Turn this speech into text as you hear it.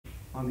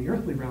on the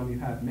earthly realm you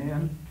have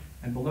man,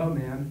 and below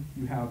man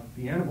you have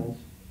the animals,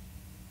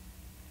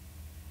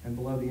 and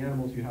below the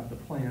animals you have the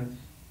plants,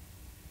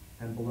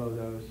 and below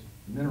those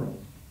the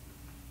minerals.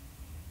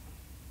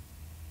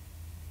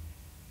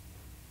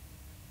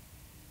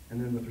 And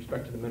then with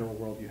respect to the mineral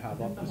world, you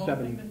have up to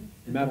 7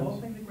 metals. Is the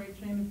whole thing the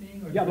great chain of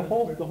being? Or yeah, the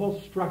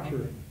whole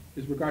structure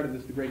is regarded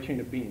as the great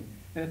chain of being.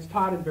 And it's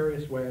taught in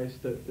various ways.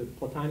 The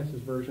Plotinus'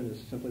 version is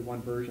simply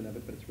one version of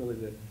it, but it's really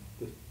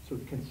the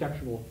sort of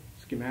conceptual,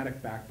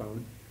 schematic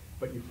backbone.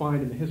 But you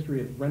find in the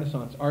history of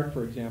Renaissance art,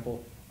 for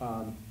example,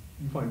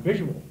 you find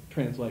visual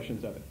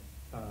translations of it.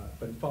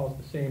 But it follows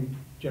the same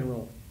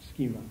general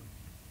schema.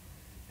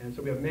 And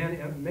so we have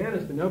man. Man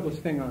is the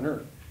noblest thing on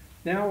earth.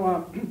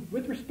 Now,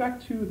 with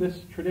respect to this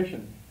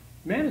tradition,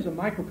 man is a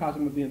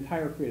microcosm of the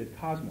entire created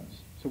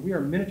cosmos. So we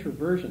are miniature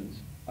versions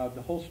of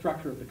the whole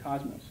structure of the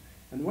cosmos.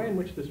 And the way in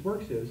which this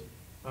works is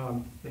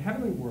the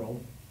heavenly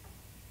world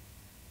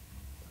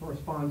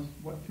corresponds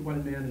to what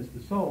in man is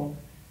the soul,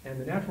 and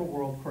the natural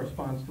world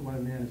corresponds to what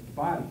in man is the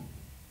body.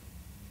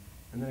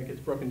 And then it gets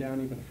broken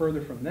down even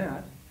further from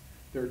that.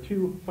 There are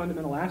 2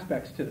 fundamental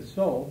aspects to the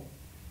soul.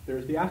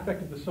 There's the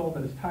aspect of the soul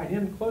that is tied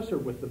in closer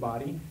with the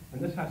body, and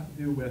this has to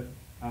do with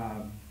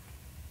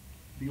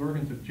the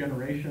organs of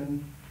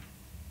generation,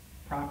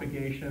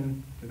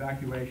 propagation,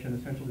 evacuation,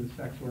 essentially the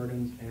sex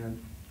organs,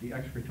 and the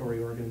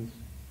excretory organs,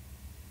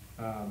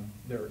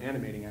 their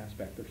animating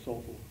aspect, their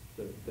soulful,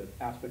 the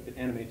aspect that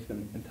animates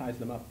them and ties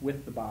them up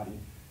with the body.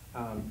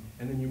 And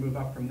then you move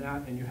up from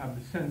that, and you have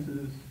the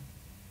senses.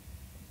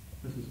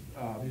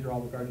 These are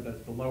all regarded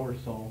as the lower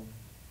soul.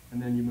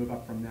 And then you move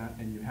up from that,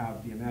 and you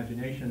have the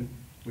imagination,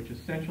 which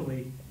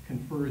essentially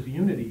confers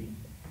unity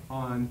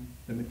on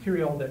the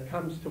material that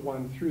comes to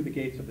one through the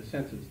gates of the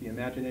senses. The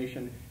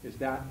imagination is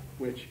that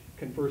which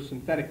confers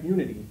synthetic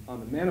unity on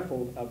the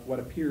manifold of what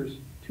appears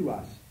to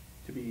us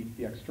to be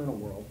the external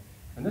world.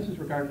 And this is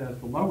regarded as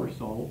the lower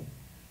soul.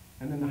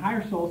 And then the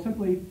higher soul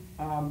simply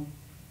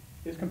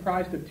is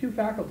comprised of 2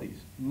 faculties,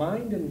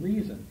 mind and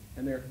reason.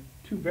 And they're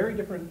 2 very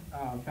different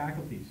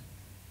faculties.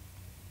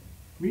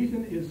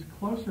 Reason is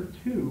closer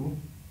to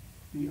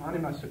the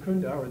anima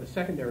secunda, or the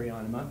secondary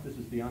anima. This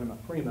is the anima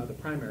prima, the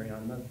primary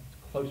anima.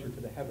 It's closer to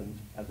the heavens,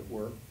 as it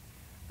were.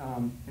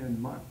 And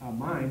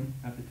mind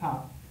at the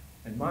top.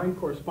 And mind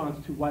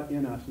corresponds to what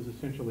in us is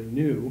essentially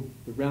new,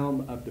 the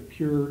realm of the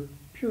pure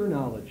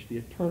knowledge, the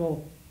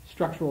eternal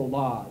structural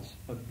laws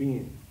of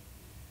being.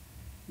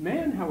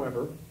 Man,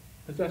 however,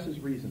 possesses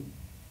reason.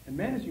 And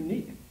man is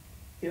unique.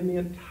 In the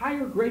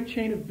entire great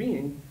chain of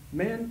being,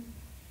 man,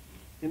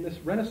 in this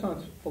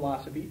Renaissance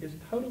philosophy, is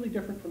totally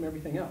different from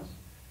everything else.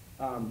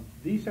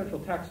 The central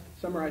text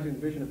summarizing the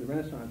vision of the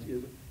Renaissance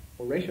is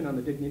Oration on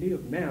the Dignity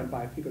of Man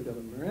by Pico della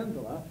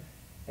Mirandola.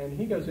 And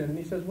he goes in and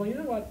he says, well, you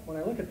know what? When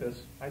I look at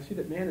this, I see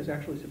that man is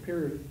actually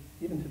superior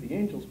even to the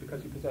angels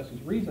because he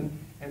possesses reason,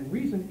 and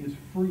reason is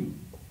free.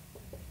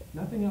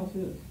 Nothing else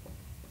is.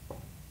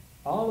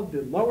 All of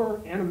the lower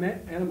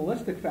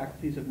animalistic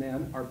faculties of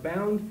man are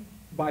bound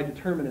by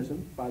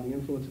determinism, by the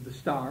influence of the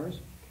stars,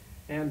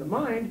 and the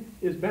mind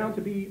is bound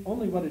to be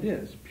only what it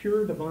is,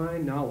 pure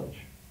divine knowledge,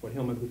 what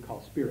Hillman would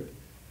call spirit.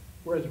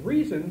 Whereas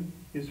reason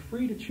is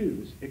free to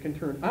choose. It can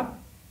turn up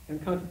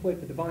and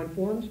contemplate the divine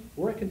forms,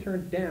 or it can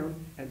turn down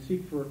and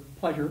seek for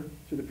pleasure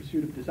through the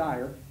pursuit of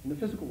desire in the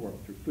physical world,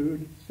 through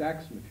food,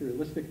 sex,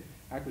 materialistic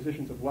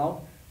acquisitions of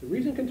wealth. The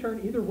reason can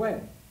turn either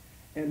way.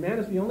 And man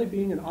is the only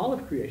being in all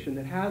of creation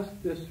that has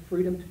this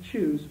freedom to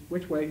choose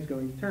which way he's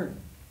going to turn,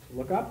 to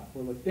look up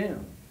or look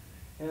down.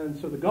 And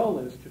so the goal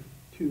is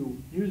to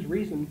use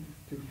reason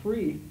to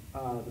free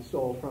the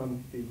soul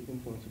from the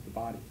influence of the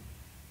body.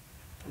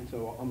 And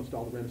so almost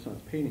all the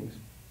Renaissance paintings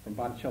from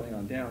Botticelli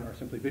on down are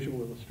simply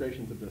visual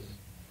illustrations of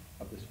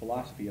this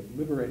philosophy of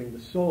liberating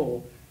the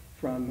soul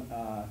from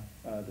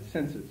the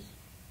senses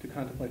to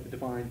contemplate the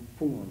divine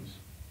forms.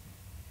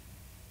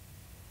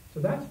 So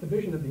that's the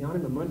vision of the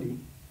Anima Mundi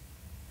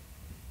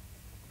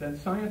that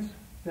science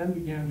then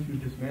began to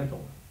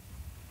dismantle.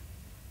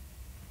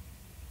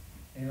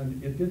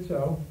 And it did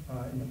so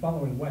in the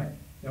following way.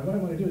 Now what I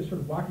want to do is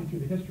sort of walk you through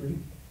the history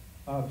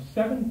of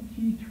 7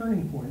 key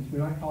turning points. We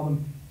might call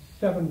them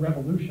 7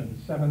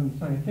 revolutions, 7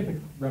 scientific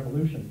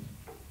revolutions.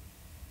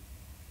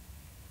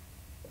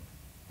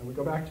 And we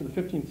go back to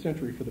the 15th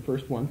century for the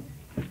first one.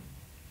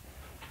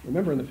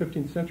 Remember, in the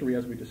 15th century,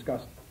 as we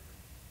discussed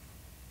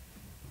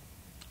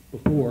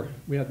before,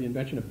 we had the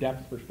invention of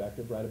depth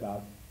perspective right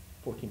about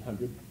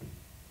 1400.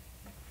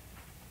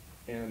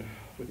 And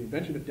with the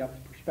invention of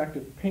depth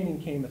perspective,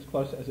 painting came as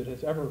close as it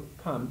has ever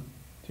come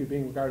to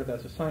being regarded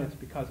as a science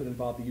because it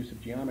involved the use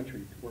of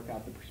geometry to work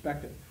out the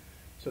perspective.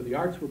 So the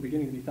arts were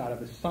beginning to be thought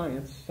of as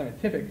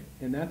scientific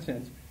in that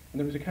sense, and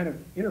there was a kind of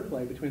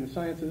interplay between the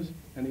sciences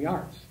and the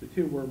arts. The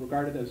two were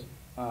regarded as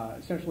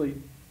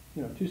essentially,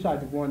 2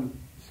 sides of one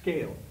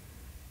scale.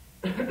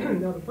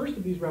 Now, the first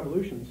of these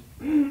revolutions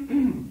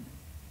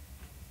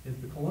is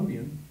the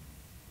Columbian.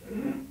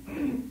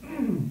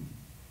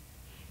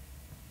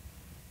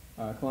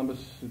 Columbus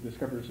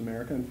discovers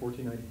America in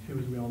 1492,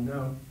 as we all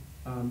know,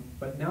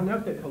 But now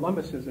note that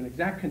Columbus is an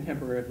exact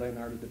contemporary of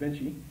Leonardo da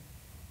Vinci,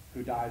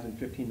 who dies in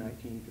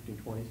 1519,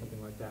 1520,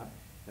 something like that,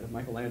 and of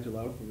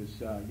Michelangelo, who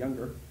was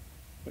younger,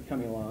 but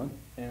coming along.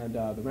 And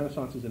the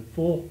Renaissance is in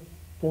full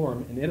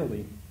form in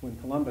Italy when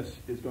Columbus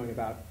is going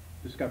about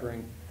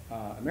discovering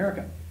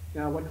America.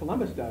 Now, what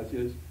Columbus does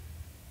is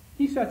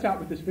he sets out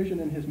with this vision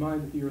in his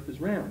mind that the earth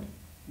is round.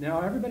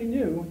 Now, everybody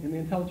knew in the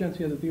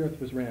intelligentsia that the earth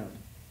was round.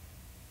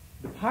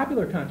 The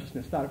popular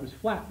consciousness thought it was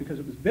flat because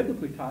it was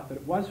biblically taught that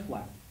it was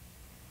flat.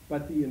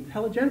 But the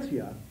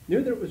intelligentsia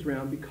knew that it was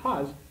round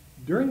because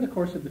during the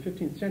course of the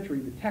 15th century,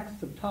 the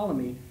texts of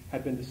Ptolemy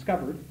had been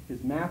discovered,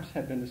 his maps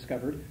had been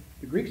discovered.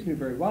 The Greeks knew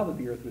very well that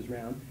the earth was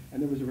round,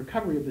 and there was a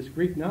recovery of this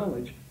Greek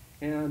knowledge,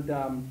 and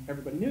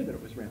everybody knew that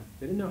it was round.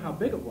 They didn't know how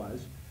big it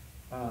was.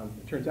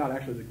 It turns out,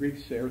 actually, the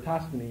Greeks,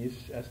 Eratosthenes,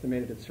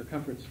 estimated its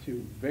circumference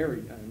to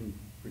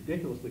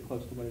ridiculously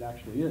close to what it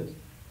actually is.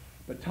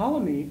 But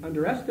Ptolemy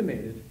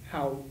underestimated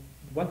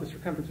what the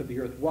circumference of the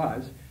earth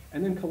was,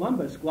 and then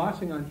Columbus,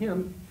 glossing on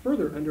him,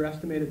 further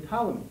underestimated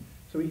Ptolemy.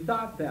 So he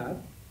thought that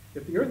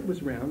if the earth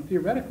was round,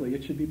 theoretically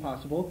it should be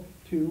possible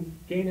to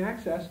gain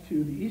access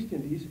to the East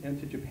Indies and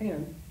to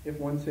Japan if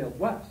one sailed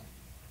west.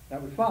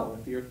 That would follow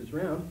if the earth is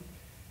round.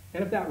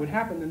 And if that would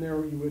happen, then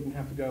you wouldn't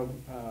have to go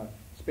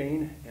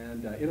Spain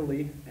and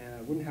Italy,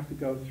 and wouldn't have to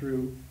go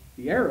through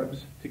the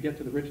Arabs to get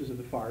to the riches of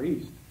the Far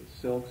East, the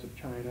silks of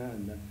China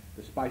and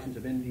the spices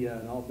of India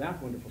and all of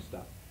that wonderful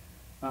stuff.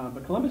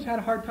 But Columbus had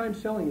a hard time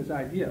selling his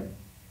idea.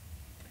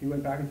 He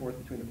went back and forth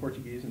between the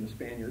Portuguese and the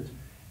Spaniards,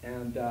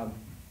 and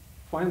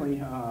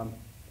finally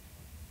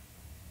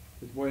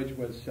his voyage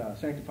was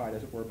sanctified,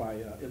 as it were,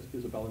 by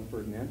Isabella and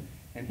Ferdinand,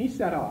 and he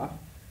set off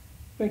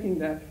thinking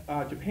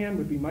that Japan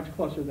would be much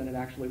closer than it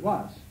actually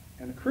was.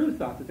 And the crew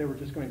thought that they were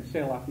just going to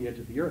sail off the edge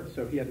of the earth,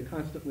 so he had to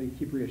constantly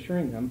keep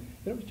reassuring them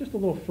that it was just a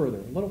little further,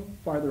 a little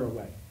farther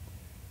away.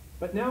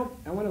 But now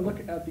I want to look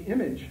at the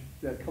image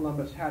that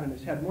Columbus had in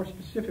his head, more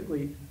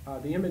specifically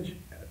the image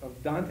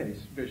of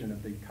Dante's vision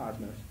of the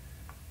cosmos.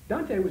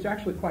 Dante was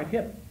actually quite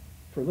hip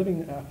for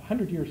living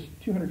 100 years,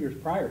 200 years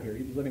prior here.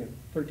 He was living in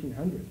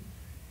 1300.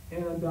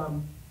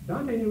 And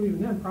Dante knew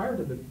even then, prior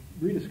to the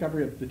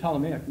rediscovery of the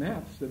Ptolemaic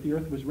maps, that the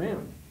earth was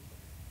round.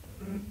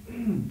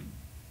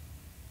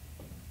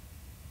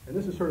 And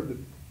this is sort of the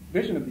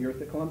vision of the earth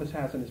that Columbus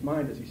has in his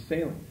mind as he's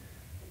sailing.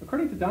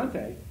 According to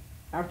Dante,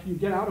 after you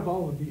get out of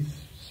all of these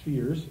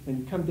spheres and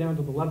you come down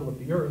to the level of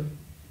the earth,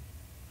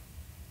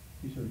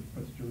 he sort of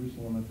puts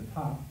Jerusalem at the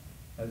top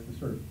as the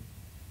sort of...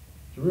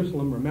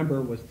 Jerusalem,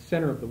 remember, was the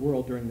center of the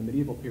world during the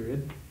medieval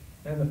period.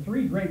 And the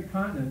three great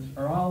continents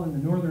are all in the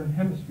northern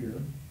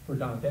hemisphere for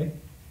Dante.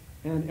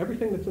 And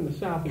everything that's in the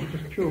south is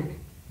just pure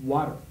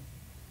water.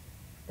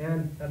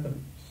 And at the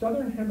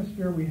southern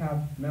hemisphere, we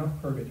have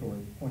Mount Purgatory,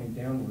 pointing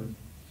downwards,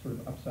 sort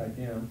of upside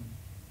down.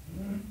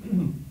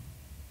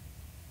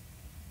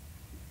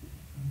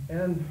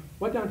 And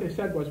what Dante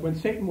said was, when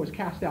Satan was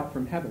cast out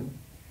from heaven,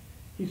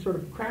 he sort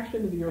of crashed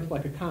into the earth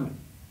like a comet.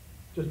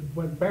 Just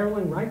went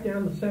barreling right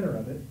down the center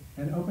of it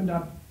and opened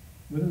up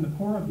within the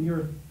core of the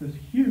earth this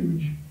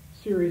huge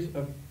series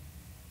of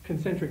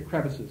concentric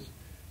crevices,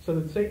 so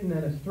that Satan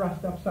then is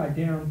thrust upside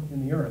down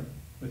in the earth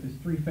with his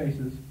three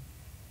faces.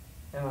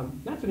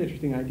 That's an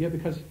interesting idea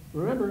because,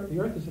 remember, the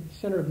earth is at the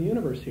center of the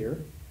universe here,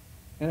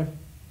 and if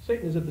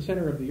Satan is at the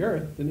center of the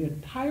earth, then the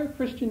entire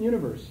Christian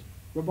universe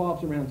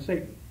revolves around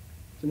Satan.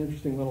 It's an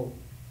interesting little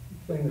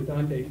thing that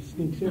Dante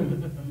sneaks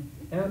in.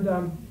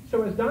 And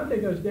so as Dante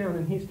goes down,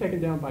 and he's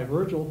taken down by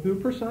Virgil, who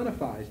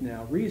personifies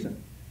now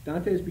reason.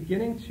 Dante is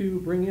beginning to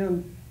bring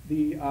in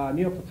the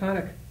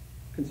Neoplatonic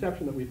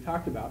conception that we've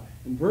talked about,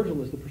 and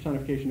Virgil is the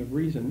personification of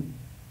reason,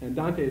 and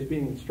Dante is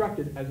being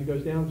instructed as he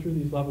goes down through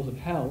these levels of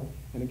hell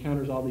and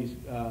encounters all these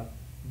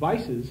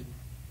vices,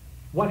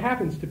 what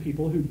happens to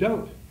people who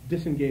don't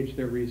disengage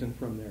their reason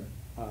from their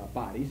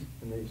bodies,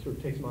 and they sort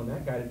of takes them on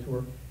that guided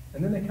tour,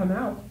 and then they come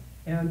out,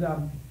 and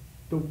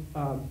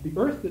the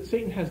earth that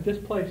Satan has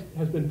displaced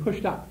has been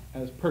pushed up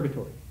as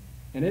purgatory,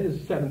 and it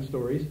is 7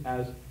 stories,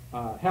 as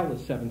hell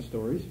is 7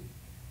 stories.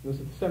 This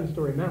is the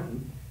 7-story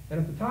mountain, and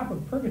at the top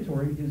of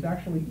purgatory is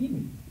actually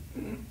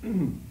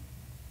Eden.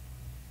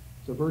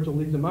 So Virgil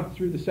leads them up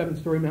through the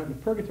 7-story mountain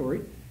of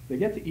purgatory. They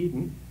get to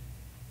Eden,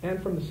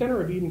 and from the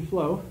center of Eden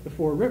flow the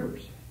 4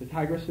 rivers, the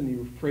Tigris and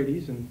the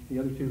Euphrates and the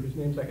other 2 whose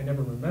names I can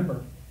never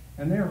remember,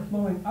 and they are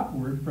flowing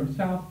upward from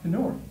south to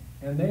north,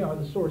 and they are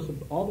the source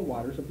of all the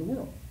waters of the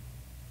world.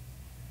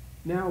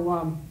 Now,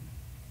 Nile's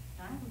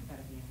got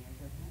to be in here,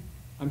 doesn't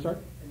it? I'm sorry?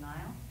 The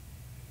Nile?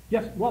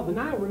 Yes, well, the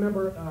Nile,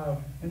 remember,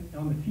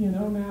 on the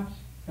T&O maps,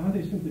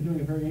 Dante's simply doing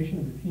a variation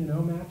of the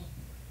T&O maps,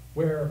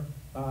 where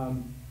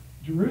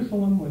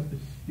Jerusalem was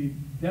the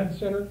dead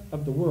center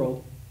of the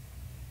world,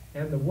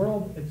 and the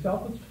world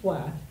itself was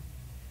flat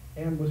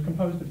and was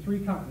composed of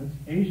 3 continents.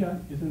 Asia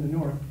is in the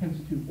north, hence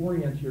to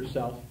orient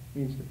yourself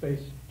means to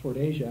face toward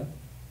Asia,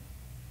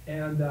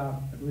 and I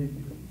believe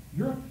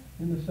Europe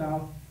in the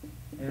south,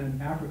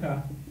 and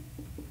Africa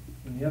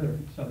in the other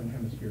southern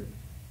hemisphere.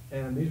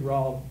 And these were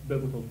all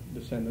biblical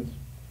descendants.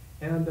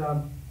 And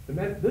the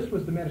This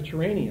was the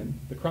Mediterranean,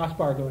 the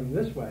crossbar going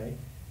this way,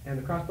 and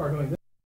the crossbar going this way.